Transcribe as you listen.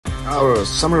Our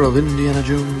summer of Indiana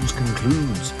Jones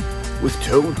concludes with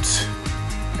Toth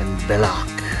and Belloq.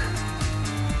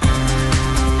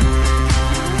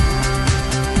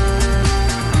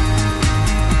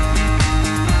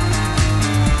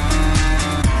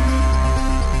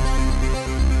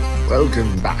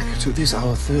 Welcome back to this,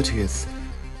 our 30th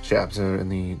chapter in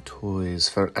the Toys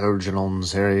for Algernon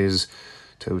series.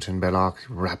 Toth and Belloq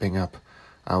wrapping up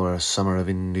our summer of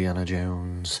Indiana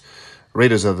Jones.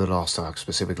 Raiders of the Lost Ark,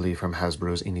 specifically from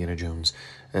Hasbro's Indiana Jones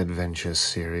Adventure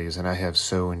series. And I have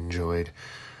so enjoyed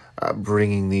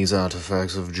bringing these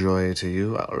artifacts of joy to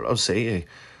you. I'll say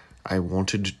I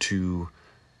wanted to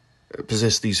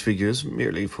possess these figures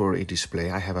merely for a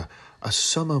display. I have a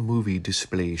summer movie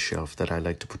display shelf that I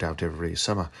like to put out every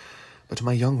summer. But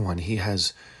my young one, he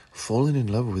has fallen in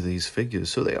love with these figures,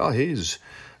 so they are his.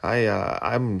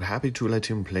 I'm happy to let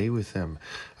him play with them.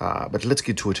 But let's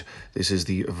get to it. This is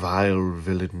the vile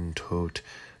villain Toth,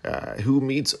 who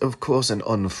meets, of course, an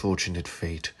unfortunate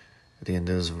fate at the end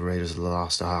of Raiders of the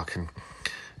Lost Ark. And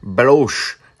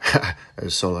Belloq,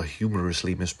 as Sulla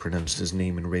humorously mispronounced his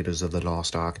name in Raiders of the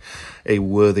Lost Ark, a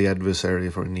worthy adversary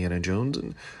for Indiana Jones,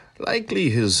 and likely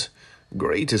his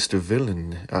greatest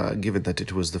villain, given that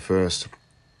it was the first.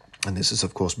 And this is,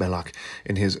 of course, Belloq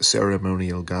in his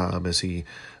ceremonial garb as he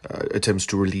attempts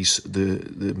to release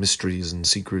the mysteries and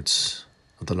secrets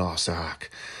of the Lost Ark.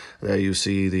 There you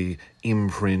see the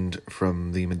imprint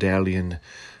from the medallion,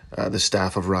 the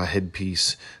Staff of Ra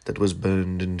headpiece that was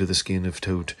burned into the skin of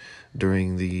Toth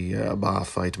during the bar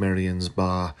fight, Marian's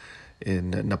bar in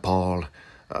Nepal.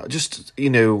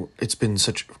 It's been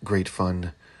such great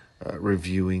fun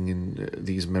reviewing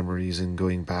these memories and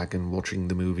going back and watching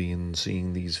the movie and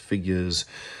seeing these figures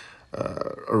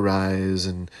arise,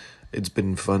 and it's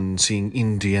been fun seeing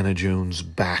Indiana Jones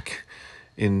back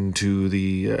into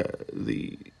the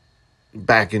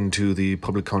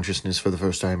public consciousness for the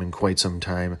first time in quite some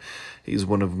time. He's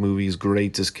one of movies'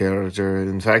 greatest character.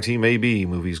 In fact, he may be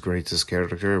movies' greatest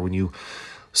character. When you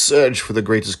search for the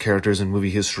greatest characters in movie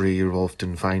history, you'll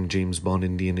often find James Bond,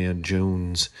 Indiana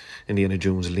Jones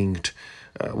linked,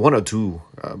 one or two,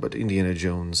 but Indiana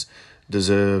Jones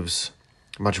deserves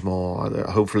much more.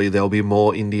 Hopefully there'll be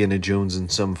more Indiana Jones in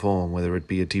some form, whether it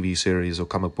be a TV series or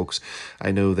comic books.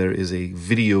 I know there is a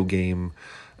video game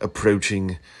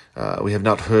approaching. We have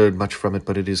not heard much from it,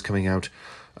 but it is coming out.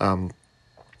 Oh,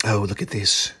 look at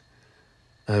this.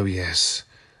 Oh, yes.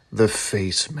 The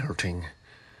face melting.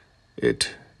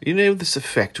 This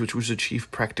effect, which was achieved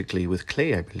practically with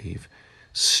clay, I believe,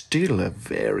 still a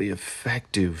very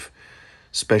effective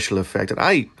special effect. And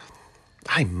I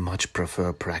much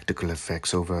prefer practical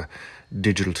effects over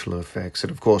digital effects.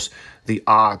 And of course, the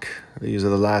Ark, these are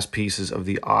the last pieces of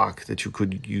the Ark that you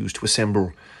could use to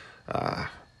assemble,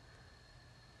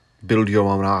 build your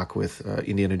own Ark with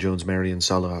Indiana Jones, Marion,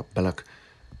 Sulla, Belloq,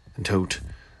 and Toth.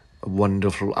 A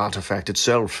wonderful artifact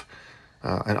itself.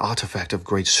 An artifact of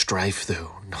great strife,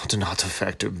 though, not an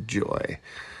artifact of joy.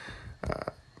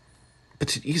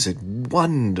 But it is a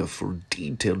wonderful,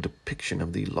 detailed depiction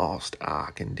of the Lost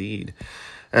Ark, indeed.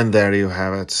 And there you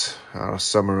have it. Our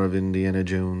summer of Indiana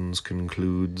Jones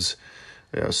concludes.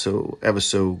 We are ever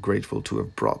so grateful to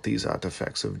have brought these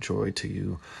artifacts of joy to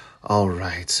you. All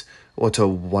right. What a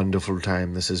wonderful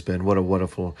time this has been. What a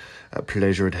wonderful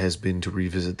pleasure it has been to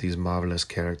revisit these marvelous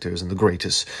characters and the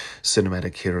greatest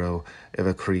cinematic hero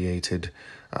ever created.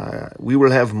 We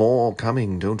will have more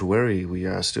coming, don't worry. We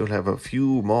still have a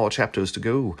few more chapters to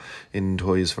go in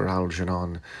Toys for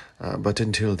Algernon. But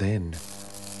until then,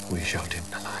 we shall dim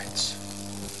the lights.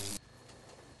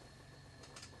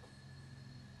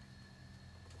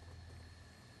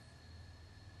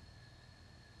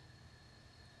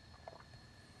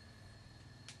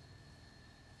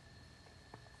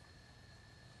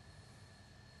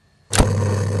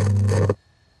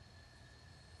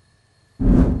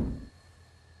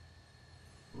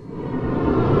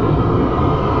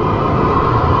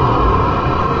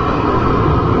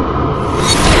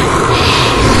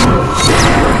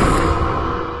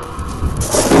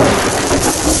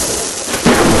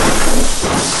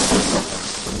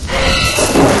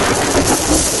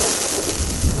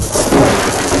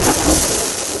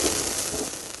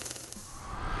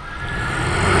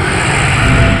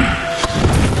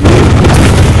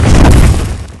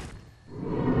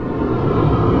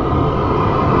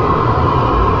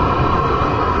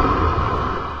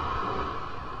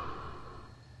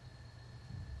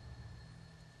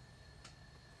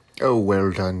 Oh, well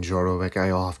done, Jorowek.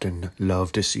 I often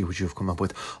love to see what you've come up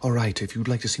with. All right, if you'd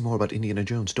like to see more about Indiana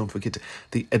Jones, don't forget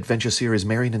the adventure series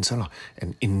Marion and Sulla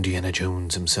and Indiana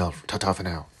Jones himself. Ta-ta for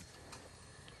now.